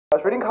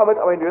was reading comments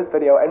on my newest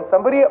video, and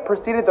somebody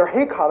preceded their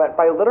hate comment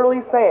by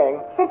literally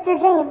saying, Sister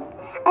James,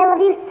 I love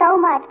you so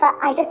much, but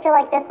I just feel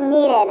like this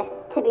needed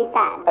to be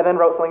said. And then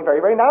wrote something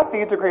very, very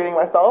nasty, degrading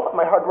myself,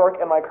 my hard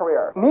work, and my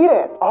career.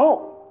 Needed.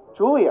 Oh,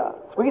 Julia,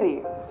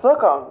 sweetie,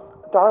 Circums,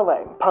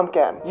 darling,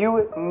 pumpkin.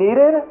 You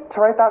needed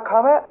to write that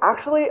comment?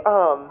 Actually,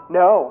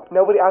 no.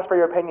 Nobody asked for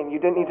your opinion. You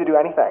didn't need to do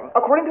anything.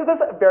 According to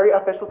this very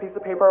official piece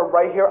of paper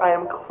right here, I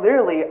am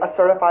clearly a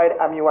certified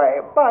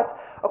MUA, but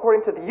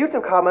according to the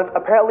YouTube comments,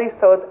 apparently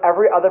so is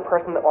every other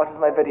person that watches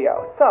my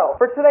video. So,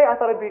 for today, I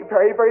thought it'd be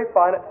very, very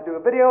fun to do a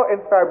video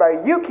inspired by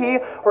Yuki,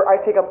 where I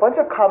take a bunch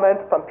of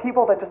comments from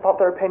people that just thought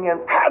their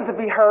opinions had to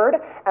be heard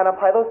and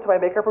apply those to my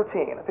makeup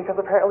routine, because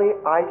apparently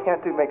I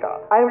can't do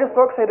makeup. I am just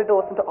so excited to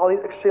listen to all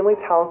these extremely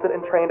talented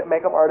and trained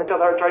makeup artists. So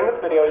during this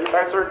video, you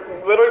guys are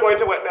literally going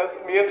to witness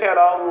me and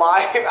Tana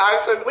live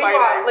action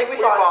fighting. We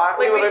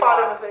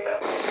fought in this video.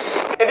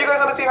 If you guys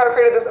want to see how I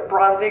created this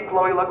bronzy,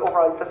 glowy look over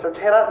on Sister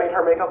Tana, made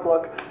her makeup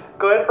look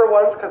good for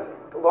once, because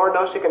Lord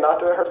knows she cannot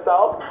do it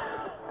herself.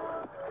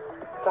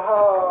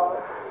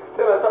 Stop.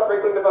 Tana, stop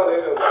wrinkling the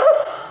foundation.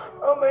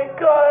 Oh my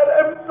god,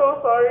 I'm so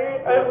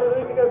sorry. I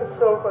literally think I'm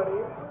so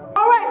funny.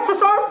 Alright,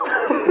 sisters!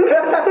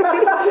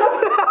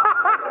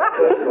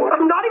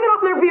 I'm not even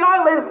on their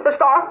PR list,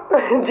 sister.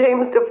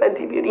 James to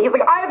Fenty Beauty. He's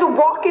like, I had to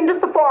walk into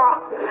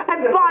Sephora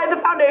and buy the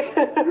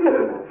foundation.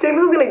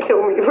 James is gonna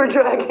kill me for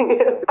dragging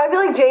him. I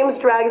feel like James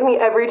drags me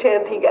every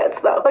chance he gets,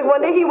 though. Like,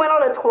 one day he went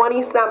on a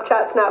 20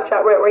 Snapchat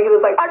rant where he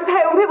was like, I just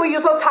hate when people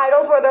use those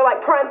titles where they're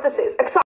like parentheses,